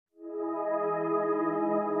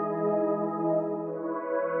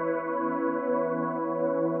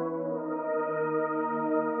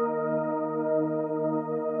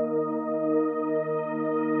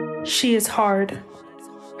She is hard.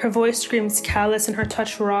 Her voice screams callous and her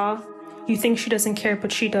touch raw. You think she doesn't care,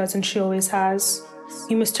 but she does, and she always has.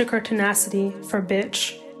 You mistook her tenacity for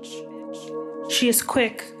bitch. She is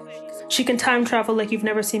quick. She can time travel like you've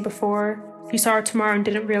never seen before. You saw her tomorrow and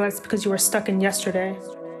didn't realize because you were stuck in yesterday.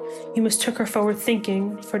 You mistook her forward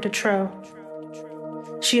thinking for de trop.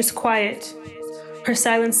 She is quiet. Her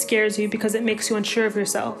silence scares you because it makes you unsure of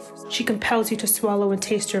yourself. She compels you to swallow and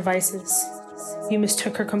taste your vices. You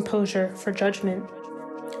mistook her composure for judgment.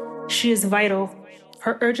 She is vital.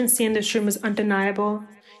 Her urgency in this room is undeniable.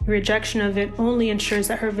 Your rejection of it only ensures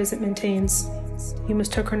that her visit maintains. You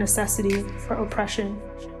mistook her necessity for oppression.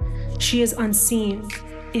 She is unseen.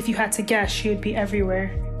 If you had to guess, she would be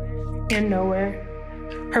everywhere and nowhere.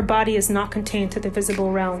 Her body is not contained to the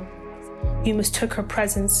visible realm. You mistook her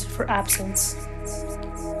presence for absence.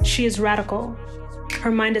 She is radical.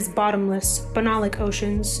 Her mind is bottomless, but not like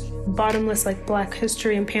oceans, bottomless like Black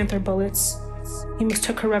history and Panther bullets. You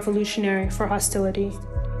mistook her revolutionary for hostility.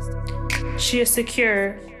 She is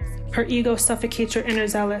secure. Her ego suffocates your inner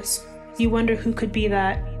zealous. You wonder who could be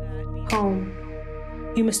that home.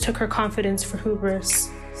 You mistook her confidence for hubris.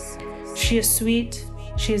 She is sweet.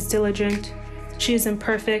 She is diligent. She is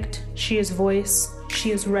imperfect. She is voice.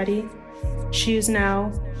 She is ready. She is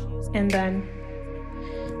now and then.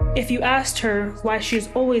 If you asked her why she is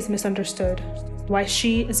always misunderstood, why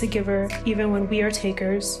she is a giver even when we are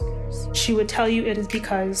takers, she would tell you it is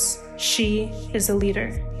because she is a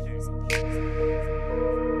leader.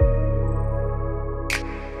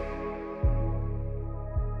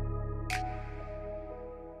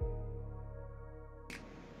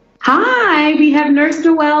 Hi, we have Nurse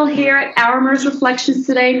Noel here at Our Nurse Reflections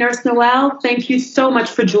today. Nurse Noel, thank you so much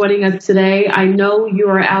for joining us today. I know you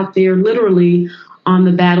are out there literally on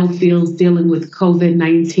the battlefields dealing with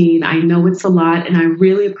COVID-19. I know it's a lot, and I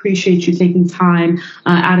really appreciate you taking time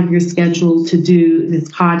out of your schedule to do this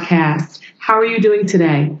podcast. How are you doing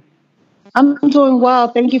today? I'm doing well.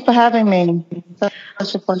 Thank you for having me.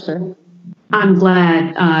 Such a pleasure. I'm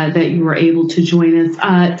glad that you were able to join us.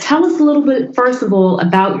 Tell us a little bit, first of all,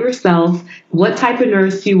 about yourself, what type of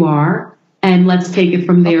nurse you are, and let's take it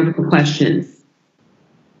from there with the questions.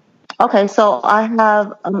 Okay, so I've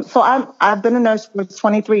been a nurse for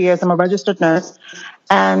 23 years. I'm a registered nurse,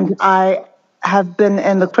 and I have been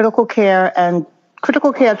in the critical care,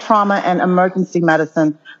 trauma, and emergency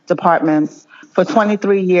medicine departments for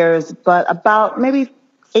 23 years. But about maybe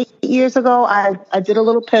 8 years ago, I did a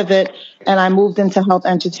little pivot and I moved into health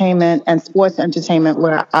entertainment and sports entertainment,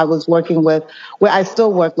 where I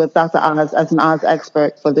still work with Dr. Oz as an Oz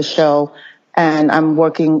expert for the show. And I'm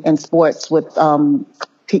working in sports with,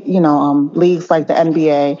 leagues like the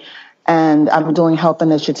NBA, and I'm doing health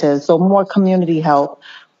initiatives. So more community health.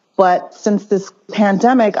 But since this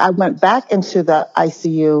pandemic, I went back into the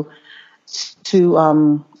ICU to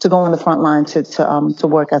go on the front line to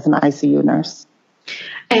work as an ICU nurse.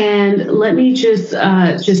 And let me just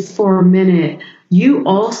for a minute, you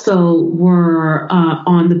also were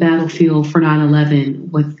on the battlefield for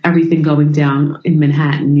 9/11 with everything going down in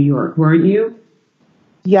Manhattan, New York, weren't you?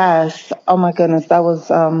 Yes. Oh my goodness, that was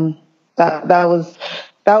that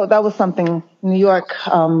was something. New York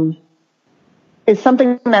is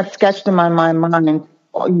something that's sketched in my mind.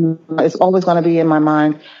 It's always going to be in my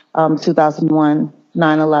mind. 2001,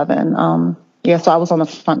 9/11. So I was on the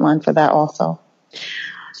front line for that also.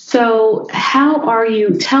 So how are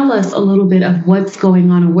you? Tell us a little bit of what's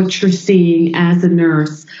going on and what you're seeing as a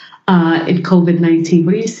nurse in COVID-19.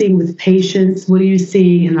 What are you seeing with patients? What are you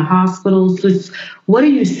seeing in the hospitals? Just what are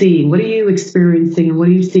you seeing? What are you experiencing? And what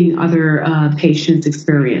are you seeing other patients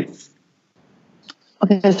experience?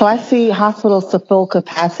 Okay, so I see hospitals to full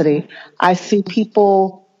capacity. I see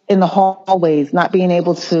people in the hallways not being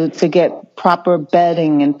able to get proper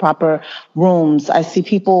bedding and proper rooms. I see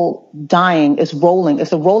people dying. It's a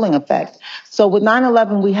rolling effect. So with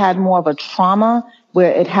 9/11, we had more of a trauma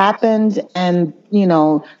where it happened, and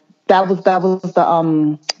that was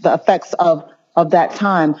the effects of that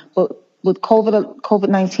time. But with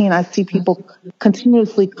COVID-19, I see people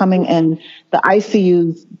continuously coming in the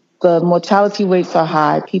ICUs. The mortality rates are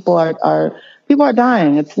high. People are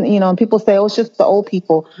dying. It's, and people say, oh, it's just the old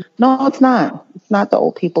people. No, it's not. It's not the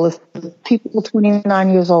old people. It's people 29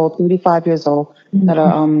 years old, 35 years old that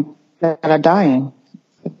are dying.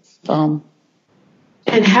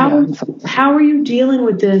 And how are you dealing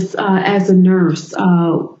with this as a nurse,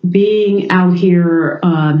 being out here,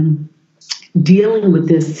 dealing with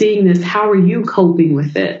this, seeing this? How are you coping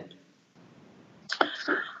with it?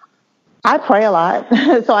 I pray a lot.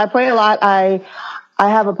 So I pray a lot. I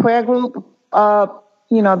have a prayer group,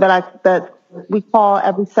 that we call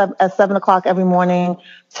at 7 o'clock every morning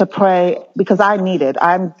to pray because I need it.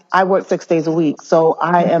 I work 6 days a week, so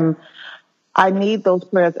I need those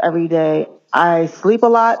prayers every day. I sleep a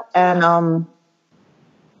lot, and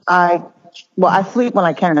I sleep when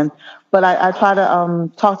I can, but I try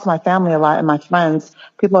to talk to my family a lot and my friends.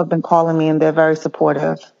 People have been calling me, and they're very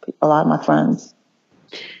supportive. A lot of my friends.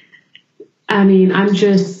 I mean,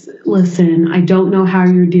 listen, I don't know how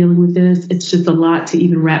you're dealing with this. It's just a lot to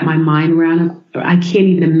even wrap my mind around. I can't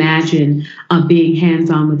even imagine being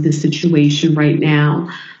hands-on with this situation right now.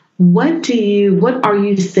 What are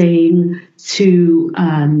you saying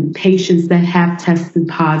to patients that have tested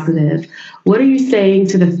positive? What are you saying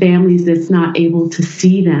to the families that's not able to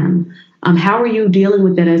see them? How are you dealing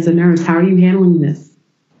with that as a nurse? How are you handling this?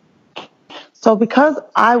 So because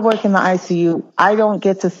I work in the ICU, I don't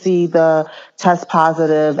get to see the test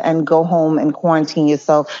positive and go home and quarantine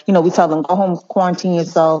yourself. We tell them, go home, quarantine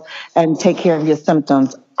yourself, and take care of your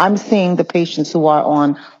symptoms. I'm seeing the patients who are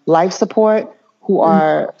on life support, who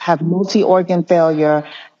have multi-organ failure,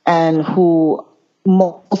 and who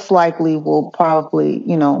most likely will probably,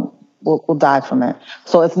 will die from it.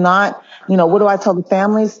 So it's not, what do I tell the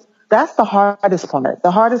families? That's the hardest part.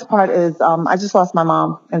 The hardest part is, I just lost my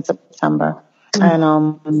mom in September.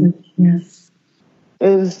 And yes,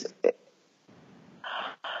 when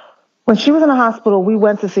she was in the hospital, we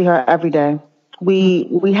went to see her every day.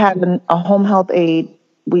 We had a home health aide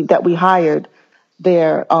that we hired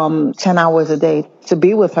there 10 hours a day to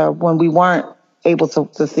be with her when we weren't able to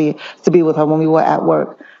be with her when we were at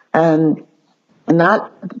work, and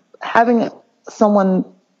not having someone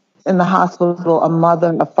in the hospital, a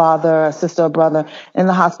mother, a father, a sister, a brother in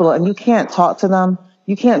the hospital, and you can't talk to them,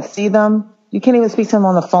 you can't see them. You can't even speak to them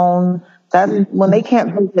on the phone. When they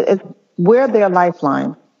can't visit, we're their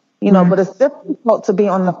lifeline, but it's difficult to be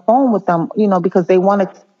on the phone with them, because they want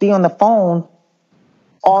to be on the phone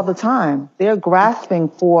all the time. They're grasping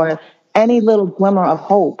for any little glimmer of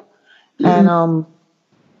hope. And,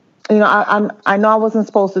 I know I wasn't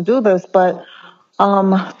supposed to do this, but,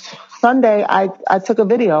 Sunday I took a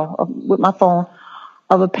video with my phone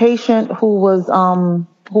of a patient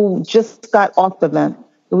who just got off the vent.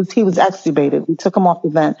 He was extubated. We took him off the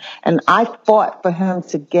vent, and I fought for him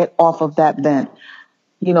to get off of that vent.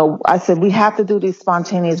 I said, we have to do these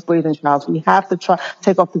spontaneous breathing trials. We have to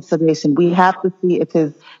take off the sedation. We have to see if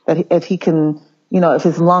he can, if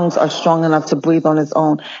his lungs are strong enough to breathe on his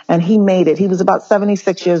own. And he made it. He was about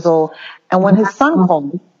 76 years old. And when his son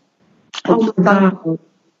called,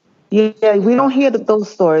 yeah, we don't hear those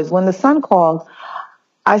stories. When the son called,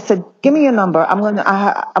 I said, give me your number. I'm going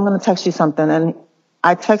to text you something. And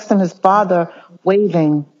I texted him his father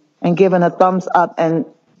waving and giving a thumbs up. And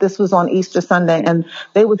this was on Easter Sunday. And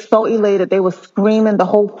they were so elated. They were screaming, the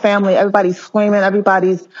whole family, everybody's screaming,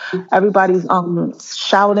 everybody's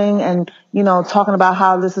shouting and, talking about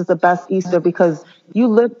how this is the best Easter because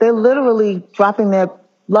they're literally dropping their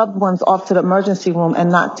loved ones off to the emergency room and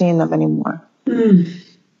not seeing them anymore.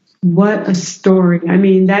 What a story. I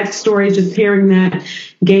mean, that story, just hearing that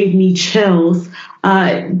gave me chills.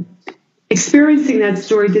 Experiencing that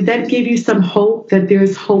story, did that give you some hope that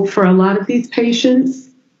there's hope for a lot of these patients,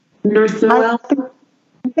 Nurse Noel?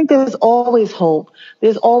 I think there's always hope.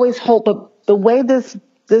 There's always hope, but the way this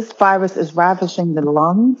virus is ravaging the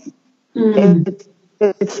lungs,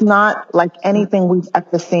 it's not like anything we've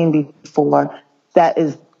ever seen before that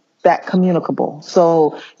communicable.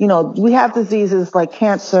 So, we have diseases like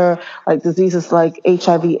cancer, like diseases like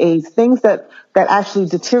HIV, AIDS, things that actually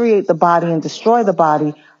deteriorate the body and destroy the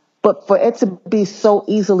body. But for it to be so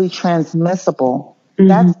easily transmissible,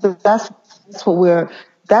 that's the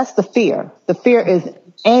fear. The fear is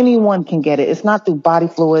anyone can get it. It's not through body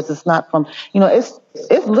fluids. It's not from, it's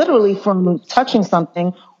literally from touching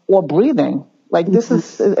something or breathing. Like it's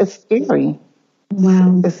scary.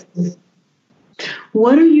 Wow.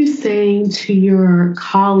 What are you saying to your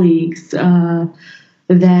colleagues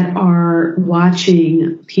that are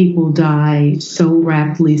watching people die so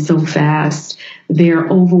rapidly, so fast? They're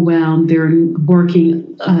overwhelmed. They're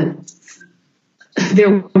working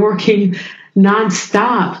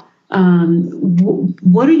nonstop.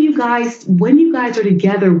 What are you guys, when you guys are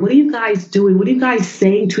together, what are you guys doing? What are you guys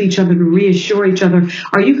saying to each other to reassure each other?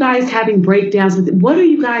 Are you guys having breakdowns? What are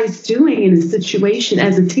you guys doing in a situation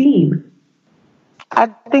as a team? I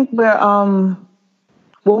think when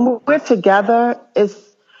we're together,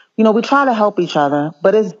 we try to help each other,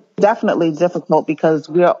 but it's definitely difficult because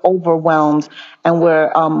we're overwhelmed and we're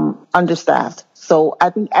understaffed. So I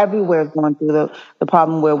think everywhere is going through the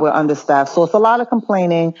problem where we're understaffed. So it's a lot of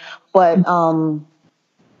complaining, but it's a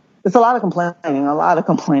lot of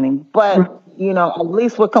complaining. But at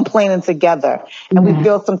least we're complaining together, and we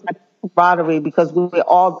feel some type of camaraderie because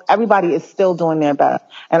everybody is still doing their best.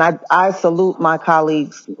 And I salute my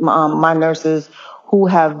colleagues, my nurses who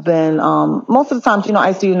have been, most of the times,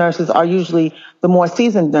 ICU nurses are usually the more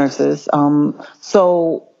seasoned nurses.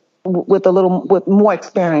 So with more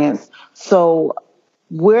experience. So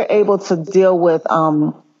we're able to deal with,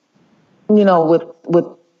 with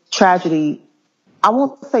tragedy. I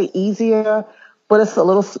won't say easier, but it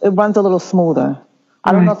runs a little smoother.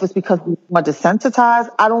 I don't know if it's because we're desensitized.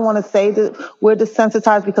 I don't want to say that we're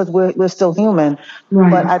desensitized because we're still human,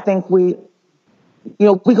 but I think we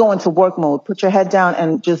go into work mode. Put your head down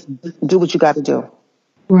and just do what you got to do.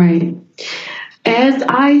 Right. As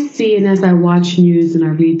I see and as I watch news and I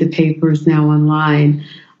read the papers now online,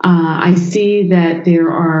 I see that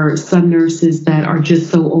there are some nurses that are just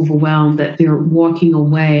so overwhelmed that they're walking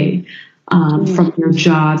away from their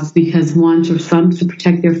jobs because some to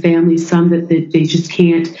protect their families, some that they just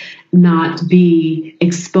can't not be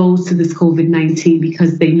exposed to this COVID-19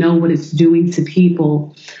 because they know what it's doing to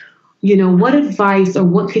people. What advice or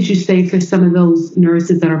what could you say for some of those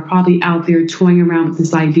nurses that are probably out there toying around with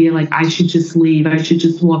this idea like, I should just leave, I should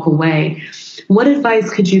just walk away? What advice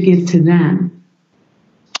could you give to them?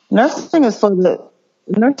 Nursing is for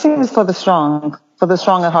the strong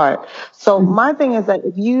at heart. So my thing is that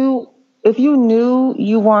if you knew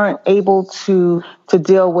you weren't able to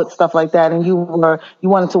deal with stuff like that, and you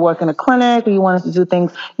wanted to work in a clinic, or you wanted to do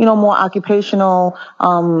things, more occupational,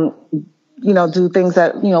 do things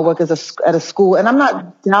that, work at a school. And I'm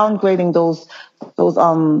not downgrading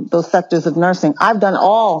those sectors of nursing. I've done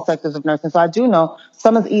all sectors of nursing, so I do know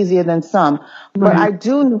some is easier than some. But I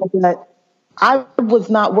do know that I was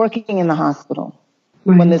not working in the hospital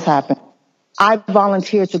when this happened. I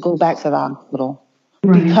volunteered to go back to the hospital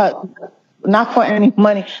because not for any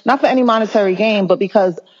money, not for any monetary gain, but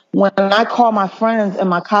because when I call my friends and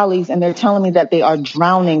my colleagues and they're telling me that they are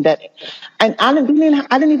drowning, and I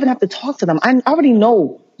didn't even have to talk to them. I already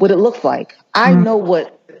know what it looks like. I know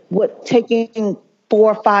what taking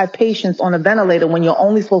 4 or 5 patients on a ventilator when you're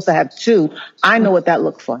only supposed to have 2. I know what that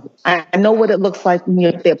looks like. I know what it looks like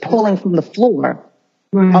when they're pulling from the floor.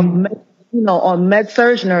 On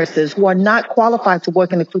med-surg nurses who are not qualified to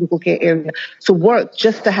work in the critical care area to work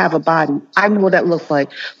just to have a body. I know what that looks like.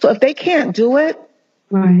 So if they can't do it,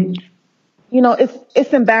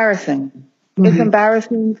 it's embarrassing. It's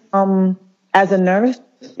embarrassing as a nurse.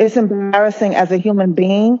 It's embarrassing as a human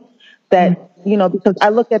being that, because I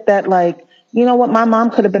look at that like, my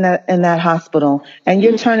mom could have been in that hospital, and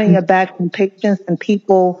you're turning your back on patients and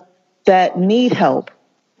people that need help.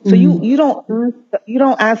 So you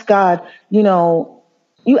don't ask God,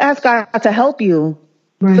 you ask God to help you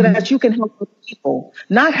so that you can help other people.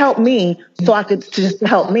 Not help me so I could just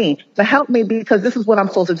help me, but help me because this is what I'm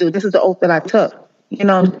supposed to do. This is the oath that I took,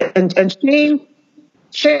 and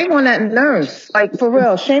shame on that nurse. Like, for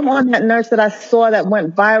real, shame on that nurse that I saw that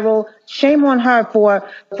went viral. Shame on her for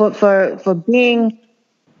being,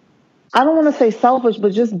 I don't want to say selfish,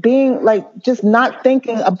 but just being just not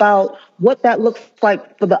thinking about what that looks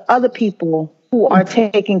like for the other people who are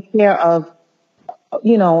taking care of,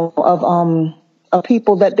 of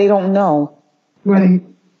people that they don't know. Right.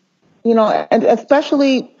 And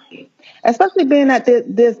especially being that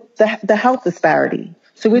there's the health disparity.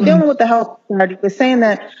 So we're dealing with the health disparity. We're saying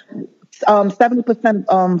that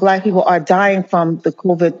 70% Black people are dying from the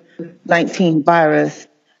COVID-19 virus.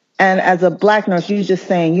 And as a Black nurse, you're just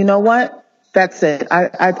saying, you know what? That's it.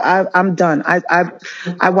 I'm done.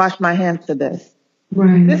 I wash my hands to this.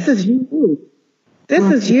 Right. This is you. This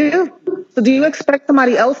is you. So do you expect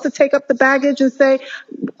somebody else to take up the baggage and say,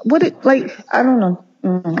 I don't know.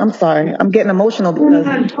 I'm sorry. I'm getting emotional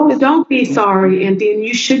because don't be sorry, Anthony. And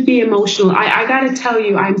you should be emotional. I got to tell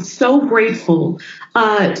you, I'm so grateful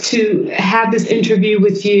to have this interview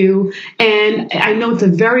with you. And I know it's a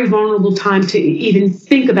very vulnerable time to even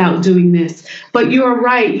think about doing this. But you're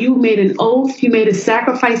right. You made an oath. You made a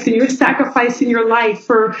sacrifice, and you're sacrificing your life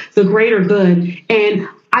for the greater good. And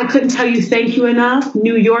I couldn't tell you thank you enough.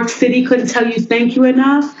 New York City couldn't tell you thank you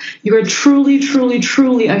enough. You're truly, truly,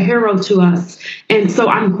 truly a hero to us. And so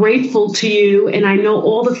I'm grateful to you. And I know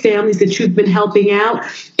all the families that you've been helping out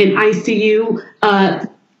in ICU,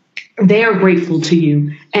 they are grateful to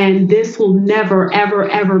you. And this will never, ever,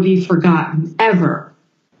 ever be forgotten, ever.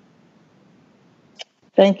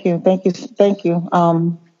 Thank you. Thank you. Thank you.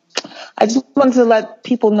 I just wanted to let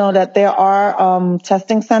people know that there are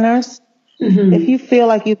testing centers. Mm-hmm. If you feel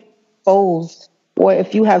like you're exposed, or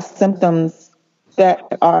if you have symptoms that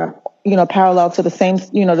are, parallel to the same,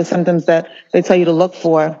 the symptoms that they tell you to look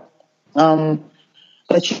for,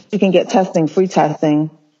 that you can get testing, free testing.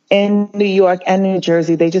 in New York and New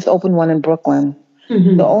Jersey. They just opened one in Brooklyn.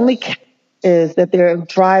 Mm-hmm. The only catch is that they're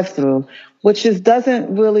drive-through, which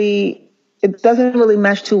doesn't really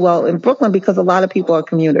mesh too well in Brooklyn because a lot of people are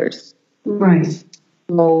commuters. Right.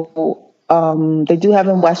 So they do have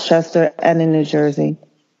in Westchester and in New Jersey,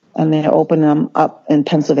 and they're opening them up in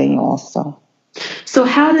Pennsylvania also. So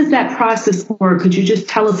how does that process work? Could you just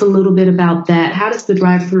tell us a little bit about that? How does the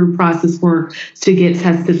drive-through process work to get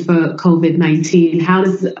tested for COVID-19?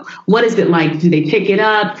 What is it like? Do they pick it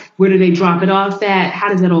up? Where do they drop it off at? How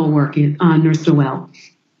does it all work, Nurse Noel?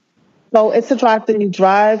 So it's a drive-through. You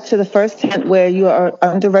drive to the first tent where you are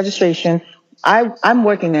under registration. I'm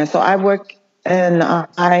working there, so I work and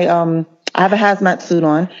I have a hazmat suit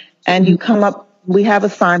on, and you come up. We have a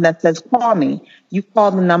sign that says "Call me." You call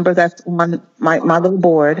the number that's on my little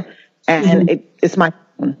board, and it's my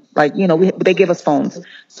phone. Like, they give us phones.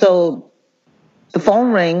 So the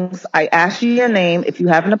phone rings. I ask you your name, if you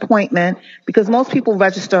have an appointment, because most people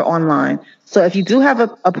register online. So if you do have an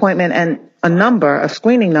appointment and a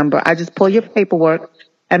screening number, I just pull your paperwork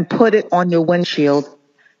and put it on your windshield,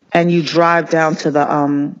 and you drive down to the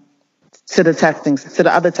other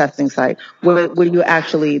testing site where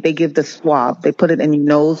they give the swab. They put it in your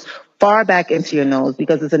nose, far back into your nose,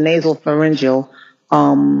 because it's a nasal pharyngeal.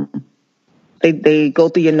 They go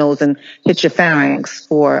through your nose and hit your pharynx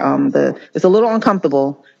for it's a little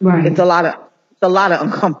uncomfortable. Right. It's a lot of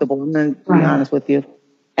uncomfortable. I'm going to be honest with you.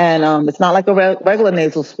 And it's not like a regular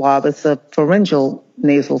nasal swab. It's a pharyngeal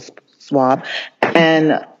nasal swab.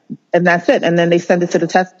 And that's it. And then they send it to the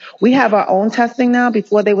test. We have our own testing now.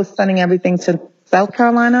 Before they were sending everything to South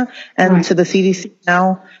Carolina and to the CDC.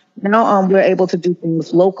 Now we're able to do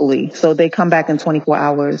things locally. So they come back in 24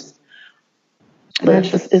 hours.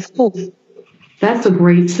 But it's cool. That's a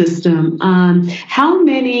great system. How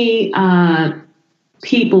many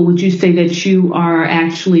people would you say that you are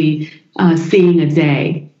actually seeing a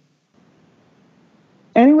day?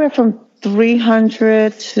 Anywhere from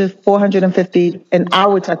 300 to 450 in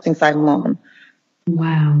our testing site alone.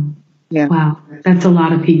 Wow. Yeah. Wow. That's a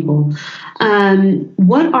lot of people.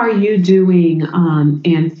 What are you doing,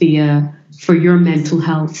 Anthea, for your mental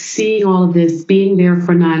health? Seeing all of this, being there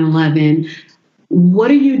for 9/11,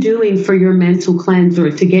 what are you doing for your mental cleanse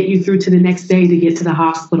or to get you through to the next day to get to the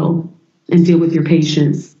hospital and deal with your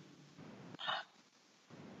patients?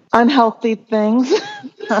 Unhealthy things.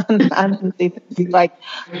 Unhealthy things.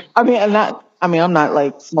 I'm not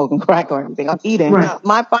like smoking crack or anything. I'm eating. Right.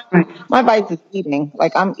 My vice is eating.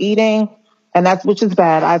 Like, I'm eating, and which is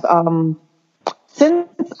bad. Since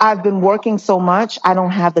I've been working so much, I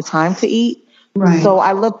don't have the time to eat. Right. So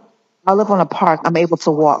I live on a park. I'm able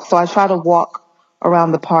to walk. So I try to walk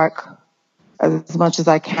around the park as much as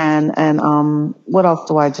I can. And what else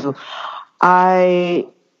do I do? I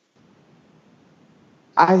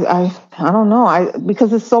don't know. Because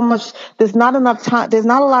there's so much. There's not enough time. There's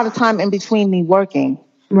not a lot of time in between me working.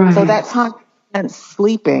 Right. So that time I spent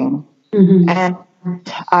sleeping, and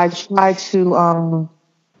I try to.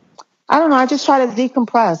 I don't know. I just try to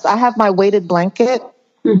decompress. I have my weighted blanket.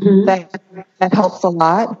 That helps a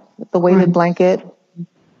lot. The weighted blanket.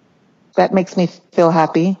 That makes me feel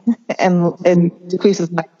happy and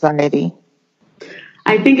decreases my anxiety.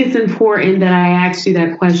 I think it's important that I ask you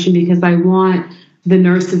that question because I want the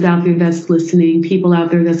nurses out there that's listening, people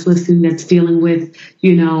out there that's listening, that's dealing with,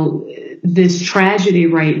 this tragedy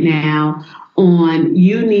right now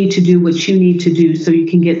you need to do what you need to do so you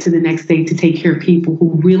can get to the next day to take care of people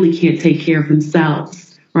who really can't take care of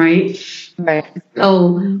themselves. Right. Right.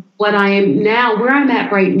 So where I'm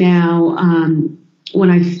at right now, when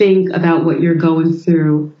I think about what you're going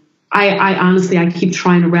through, I honestly, I keep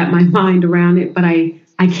trying to wrap my mind around it, but I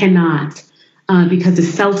cannot, because it's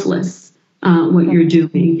selfless, what you're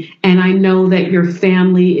doing. And I know that your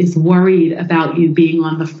family is worried about you being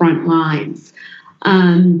on the front lines.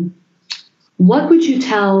 What would you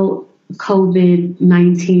tell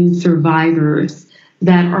COVID-19 survivors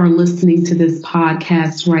that are listening to this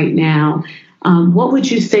podcast right now? What would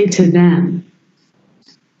you say to them?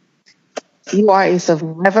 You are a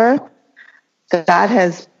survivor. God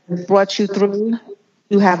has brought you through.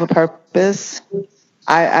 You have a purpose.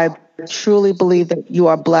 I truly believe that you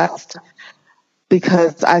are blessed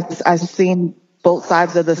because I've seen both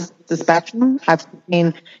sides of the spectrum. I've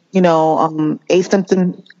seen,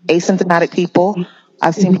 asymptomatic people.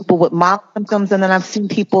 I've seen people with mild symptoms, and then I've seen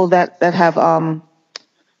people that have,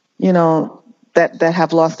 that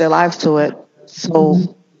have lost their lives to it.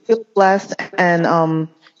 So feel blessed, and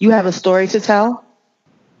you have a story to tell,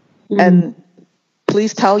 and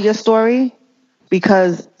please tell your story,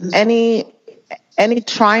 because any any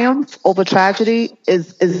triumph over tragedy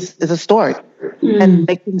is a story, and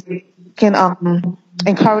they can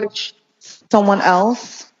encourage someone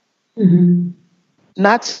else,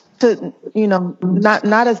 not to,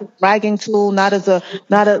 not as a bragging tool, not a,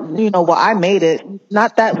 well, I made it,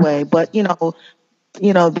 not that way, but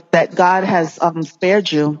that God has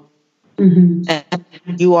spared you, and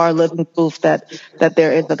you are living proof that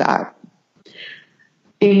there is a God.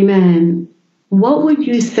 Amen. What would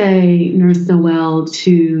you say, Nurse Noel,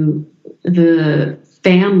 to the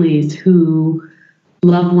families who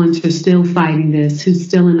loved ones are still fighting this, who's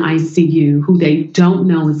still in ICU, who they don't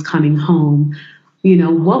know is coming home?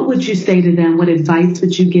 What would you say to them? What advice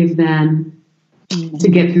would you give them to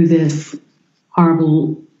get through this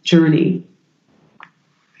horrible journey?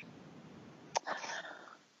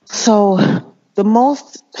 So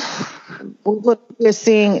what we're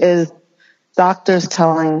seeing is doctors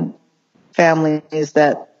telling families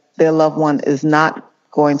that their loved one is not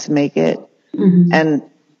going to make it. And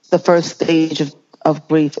the first stage of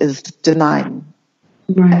grief is denying.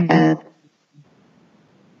 Right. And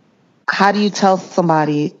how do you tell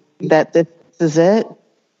somebody that this is it?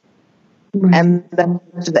 Right. And then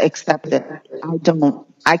to accept it?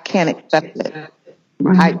 I can't accept it.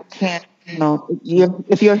 Right. I can't,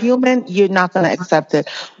 if you're human, you're not going to accept it.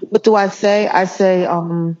 What do I say? I say,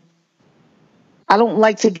 I don't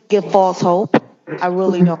like to give false hope. I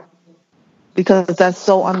really don't. Because that's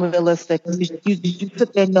so unrealistic. You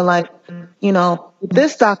sit there and you're like,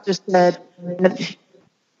 this doctor said that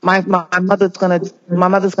my mother's gonna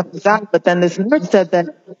die, but then this nurse said that,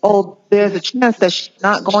 there's a chance that she's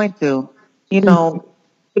not going to. You're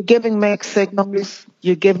giving mixed signals.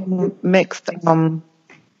 You're giving mixed. We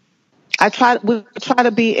try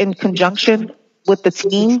to be in conjunction with the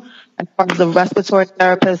team, as far as the respiratory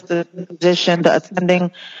therapist, the physician, the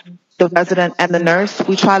attending, the resident, and the nurse.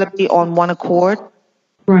 We try to be on one accord.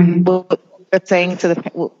 Right. What we're saying to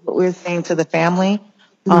the family.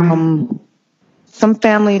 Right. Some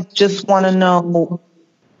families just want to know.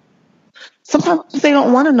 Sometimes they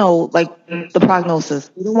don't want to know, the prognosis.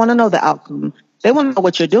 They don't want to know the outcome. They want to know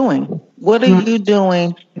what you're doing. What are you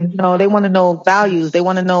doing? They want to know values. They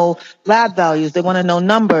want to know lab values. They want to know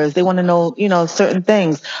numbers. They want to know, certain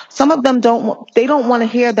things. Some of them don't want to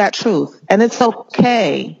hear that truth, and it's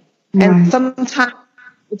okay. Right. And sometimes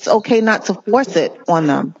it's okay not to force it on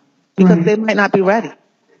them because they might not be ready.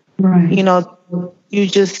 Right.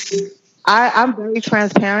 I'm very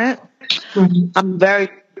transparent. I'm very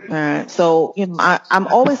transparent. So, I'm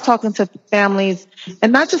always talking to families,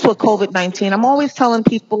 and not just with COVID-19. I'm always telling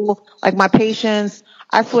people, like my patients,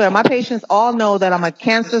 I swear, my patients all know that I'm a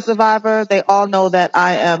cancer survivor. They all know that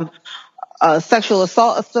I am a sexual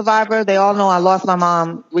assault survivor. They all know I lost my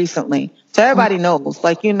mom recently. So everybody knows,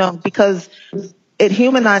 because it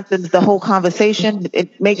humanizes the whole conversation.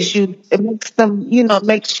 It makes you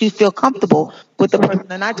feel comfortable with the person.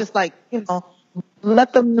 And I just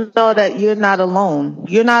let them know that you're not alone.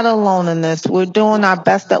 You're not alone in this. We're doing our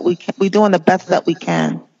best that we can. We're doing the best that we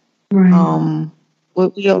can. Right.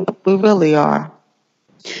 We really are.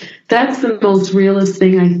 That's the most realist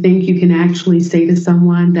thing I think you can actually say to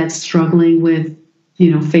someone that's struggling with,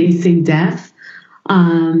 facing death.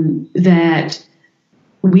 That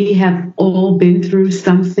we have all been through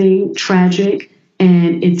something tragic,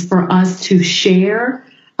 and it's for us to share,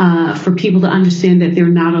 for people to understand that they're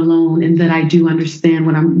not alone, and that I do understand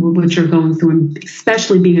what you're going through, and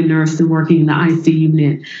especially being a nurse and working in the ICU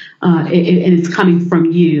unit, and it's coming from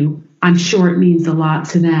you. I'm sure it means a lot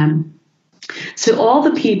to them. So all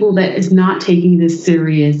the people that is not taking this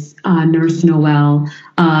serious, Nurse Noel,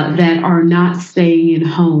 that are not staying at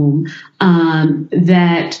home,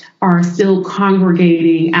 that are still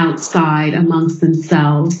congregating outside amongst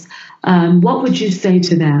themselves, what would you say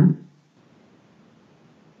to them?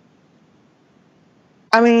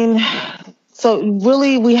 I mean, so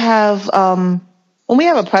really we have, when we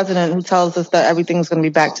have a president who tells us that everything's going to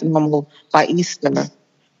be back to normal by Easter,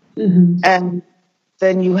 and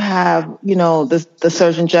then you have, the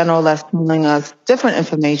Surgeon General that's telling us different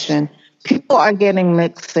information. People are getting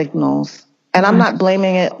mixed signals. And I'm not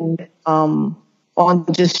blaming it on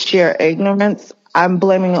just sheer ignorance. I'm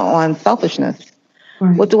blaming it on selfishness.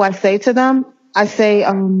 Right. What do I say to them? I say,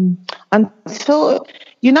 until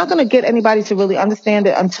you're not going to get anybody to really understand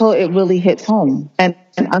it until it really hits home. And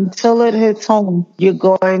until it hits home, you're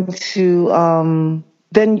going to,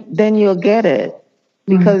 then you'll get it.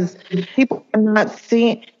 Because people are not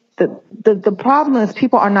seeing, the problem is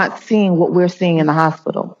people are not seeing what we're seeing in the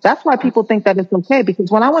hospital. That's why people think that it's okay.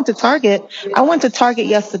 Because when I went to Target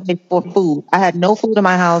yesterday for food. I had no food in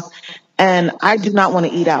my house, and I do not want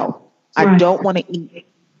to eat out. I don't want to eat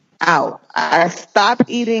out. I stopped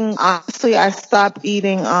eating, honestly, I stopped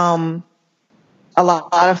eating a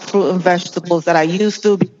lot of fruit and vegetables that I used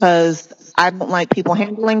to because I don't like people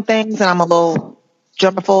handling things and I'm a little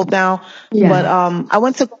germaphobe now. Yeah. But I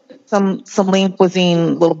went to some lean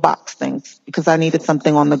cuisine little box things because I needed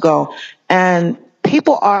something on the go. And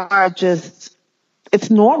people are just, it's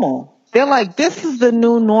normal. They're like, this is the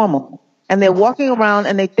new normal. And they're walking around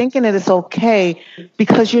and they're thinking that it's okay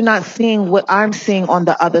because you're not seeing what I'm seeing on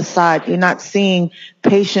the other side. You're not seeing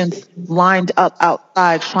patients lined up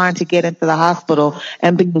outside trying to get into the hospital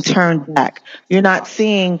and being turned back. You're not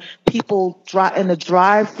seeing people in the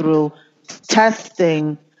drive-through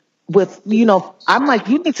testing with, I'm like,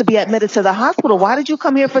 you need to be admitted to the hospital. Why did you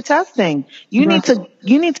come here for testing? You need to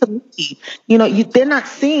leave. They're not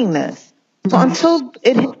seeing this. So until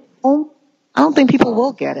it hits home, I don't think people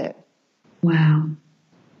will get it. Wow.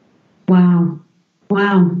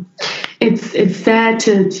 It's sad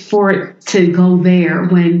for it to go there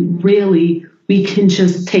when really we can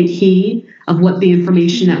just take heed of what the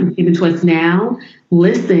information that was given to us now,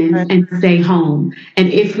 listen and stay home. And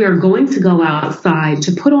if we're going to go outside,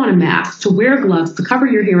 to put on a mask, to wear gloves, to cover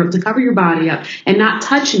your hair up, to cover your body up and not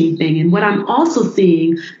touch anything. And what I'm also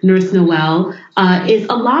seeing, Nurse Noel, is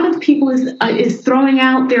a lot of people is throwing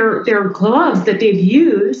out their gloves that they've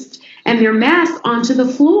used and their masks onto the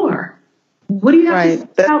floor. What do you have to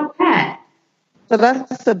say about that? So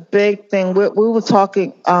that's a big thing. We were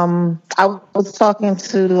talking. I was talking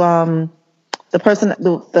to the person,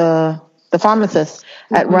 the pharmacist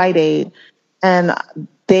at Rite Aid, and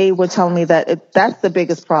they were telling me that that's the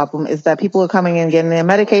biggest problem is that people are coming in getting their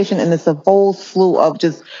medication, and it's a whole slew of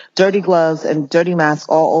just dirty gloves and dirty masks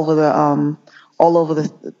all over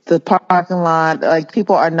the parking lot. Like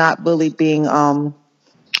people are not really being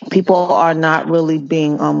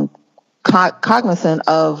cognizant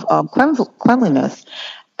of cleanliness.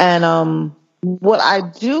 And what I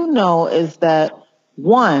do know is that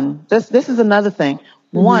this is another thing.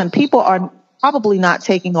 One, people are probably not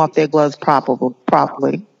taking off their gloves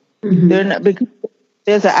properly. They're not, because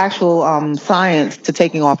there's an actual science to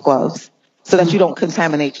taking off gloves so that you don't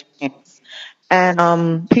contaminate your hands.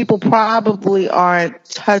 And people are probably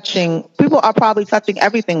touching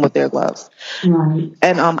everything with their gloves. Right.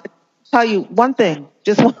 And tell you one thing,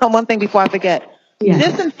 just one thing before I forget. Yeah.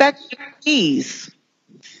 Disinfect your keys.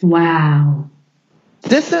 Wow.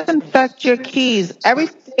 Disinfect your keys. Every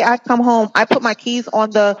day I come home, I put my keys on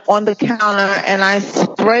the counter and I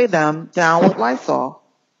spray them down with Lysol.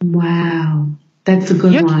 Wow. That's a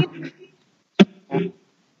good one.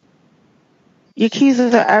 Your keys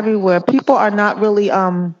are everywhere. People are not really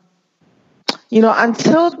until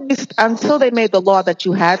they made the law that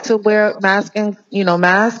you had to wear masks,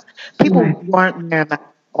 people weren't wearing masks at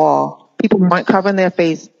all. People weren't covering their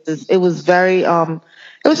faces. It was very,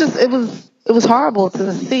 it was horrible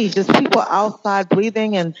to see just people outside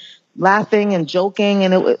breathing and laughing and joking,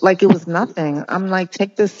 and it was nothing. I'm like,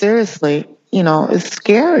 take this seriously. It's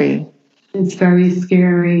scary. It's very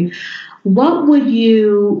scary. What would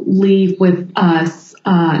you leave with us,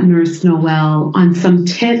 Nurse Noel, on some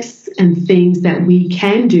tips and things that we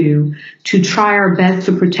can do to try our best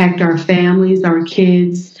to protect our families, our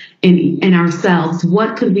kids, and ourselves?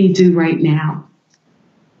 What could we do right now?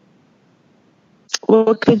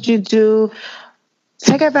 What could you do?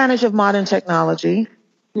 Take advantage of modern technology.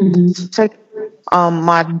 Take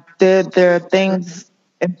there are things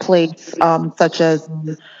in place such as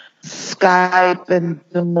Skype and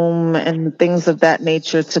Zoom and things of that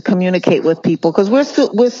nature to communicate with people, because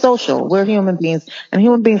we're social. We're human beings, and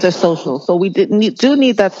human beings are social. So we do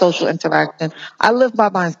need that social interaction. I live by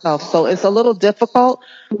myself, so it's a little difficult.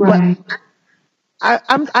 Right. But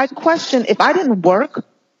I question, if I didn't work,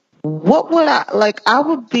 what would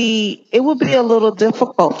it would be a little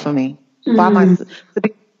difficult for me by myself.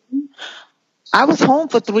 I was home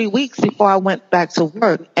for 3 weeks before I went back to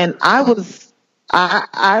work, and I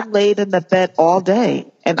laid in the bed all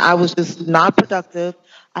day, and I was just not productive.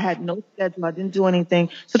 I had no schedule. I didn't do anything.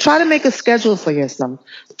 So try to make a schedule for yourself.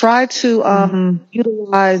 Try to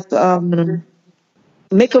utilize,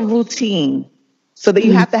 make a routine so that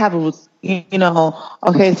you have to have a routine.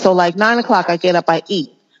 Okay, so like 9 o'clock, I get up, I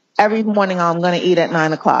eat. Every morning I'm going to eat at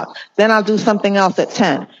 9 o'clock. Then I'll do something else at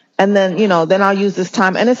 10. And then, then I'll use this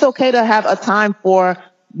time. And it's okay to have a time for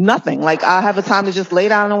nothing. Like I'll have a time to just lay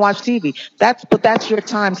down and watch TV. But that's your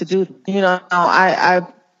time to do. I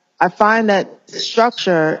find that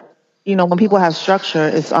structure, when people have structure,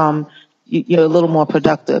 it's you're a little more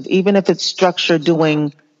productive, even if it's structure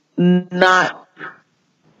doing not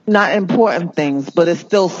important things, but it's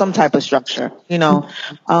still some type of structure.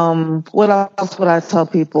 What else would I tell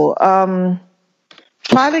people?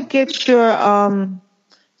 try to get your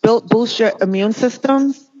boost your immune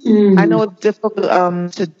systems. I know it's difficult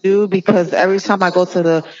to do because every time I go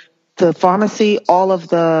to the pharmacy, all of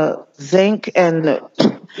the zinc and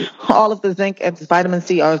vitamin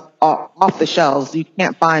C are off the shelves. You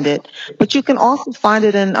can't find it, but you can also find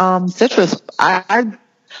it in citrus.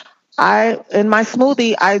 I in my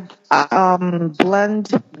smoothie I blend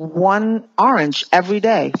one orange every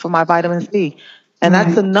day for my vitamin C, and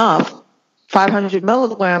that's enough, 500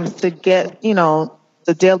 milligrams to get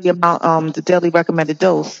the daily amount, the daily recommended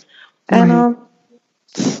dose, and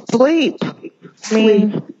sleep.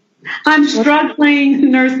 I'm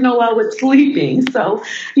struggling, Nurse Noel, with sleeping. So,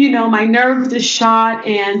 my nerves are shot.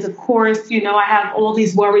 And of course, I have all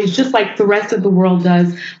these worries just like the rest of the world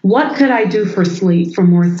does. What could I do for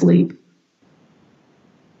more sleep?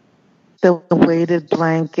 The weighted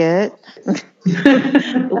blanket.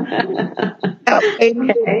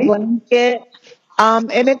 Blanket.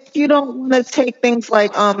 And if you don't want to take things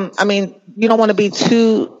like, you don't want to be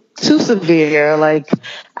too severe, like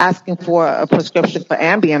asking for a prescription for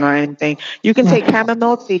Ambien or anything, you can take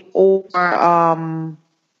chamomile tea or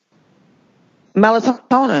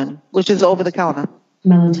melatonin, which is over the counter.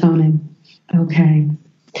 Melatonin. Okay.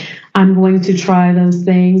 I'm going to try those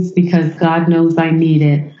things because God knows I need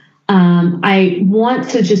it. I want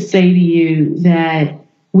to just say to you that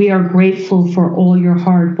we are grateful for all your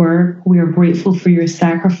hard work. We are grateful for your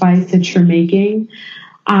sacrifice that you're making.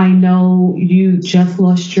 I know you just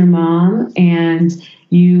lost your mom and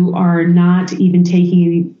you are not even taking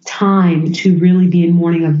any time to really be in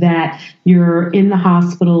mourning of that. You're in the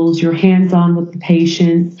hospitals, you're hands-on with the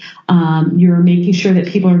patients, you're making sure that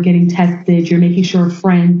people are getting tested, you're making sure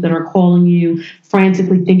friends that are calling you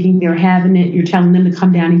frantically thinking they're having it, you're telling them to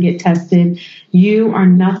come down and get tested. You are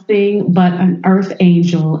nothing but an earth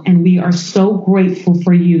angel, and we are so grateful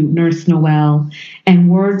for you, Nurse Noel, and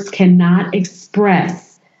words cannot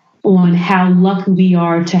express on how lucky we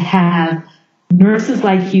are to have nurses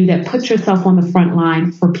like you that put yourself on the front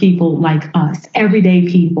line for people like us, everyday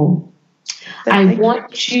people. I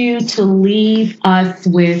want you to leave us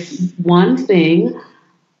with one thing.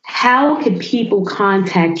 How can people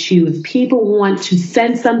contact you? If people want to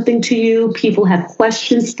send something to you, people have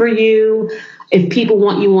questions for you, if people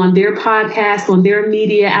want you on their podcast, on their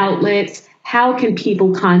media outlets, how can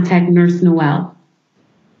people contact Nurse Noel?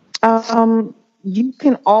 You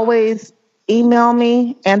can always email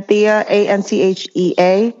me, Anthea,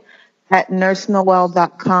 Anthea, at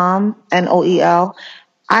nursenoel.com, Noel.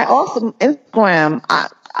 I also, Instagram,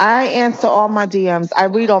 I answer all my DMs. I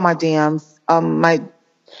read all my DMs. My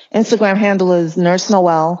Instagram handle is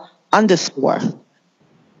nursenoel_. NURSENOEL_.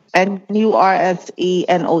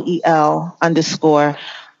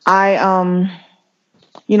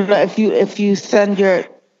 If you send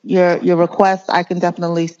your request, I can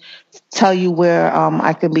definitely tell you where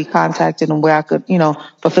I can be contacted and where I could,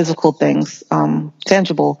 for physical things,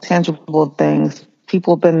 tangible things.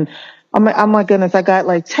 People have been, oh my goodness, I got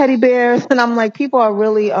like teddy bears, and I'm like, people are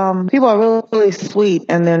really sweet,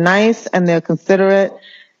 and they're nice and they're considerate,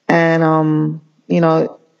 and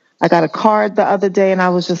I got a card the other day, and I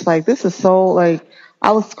was just like, this is so, like,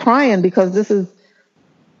 I was crying because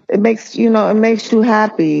it makes you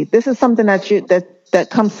happy. This is something that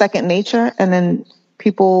comes second nature, and then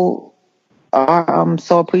people are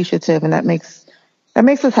so appreciative, and that makes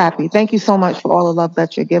us happy. Thank you so much for all the love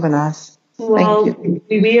that you're giving us. Well,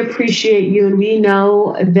 we appreciate you, and we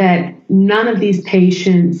know that none of these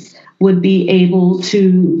patients would be able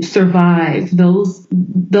to survive, those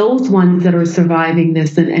ones that are surviving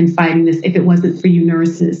this and fighting this, if it wasn't for you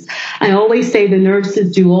nurses. I always say the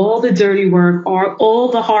nurses do all the dirty work, or all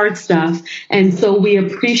the hard stuff, and so we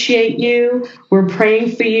appreciate you. We're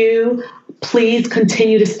praying for you. Please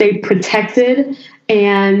continue to stay protected,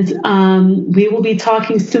 and we will be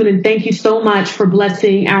talking soon. And thank you so much for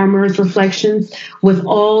blessing our MERS Reflections with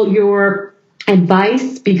all your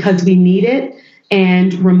advice, because we need it,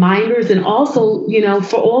 and reminders, and also,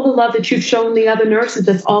 for all the love that you've shown the other nurses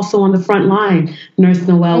that's also on the front line, Nurse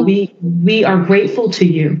Noel. We are grateful to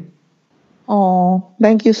you. Oh,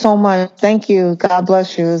 thank you so much. Thank you. God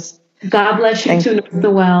bless you. God bless you too, Nurse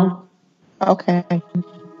Noel. Okay.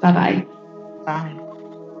 Bye-bye. Bye.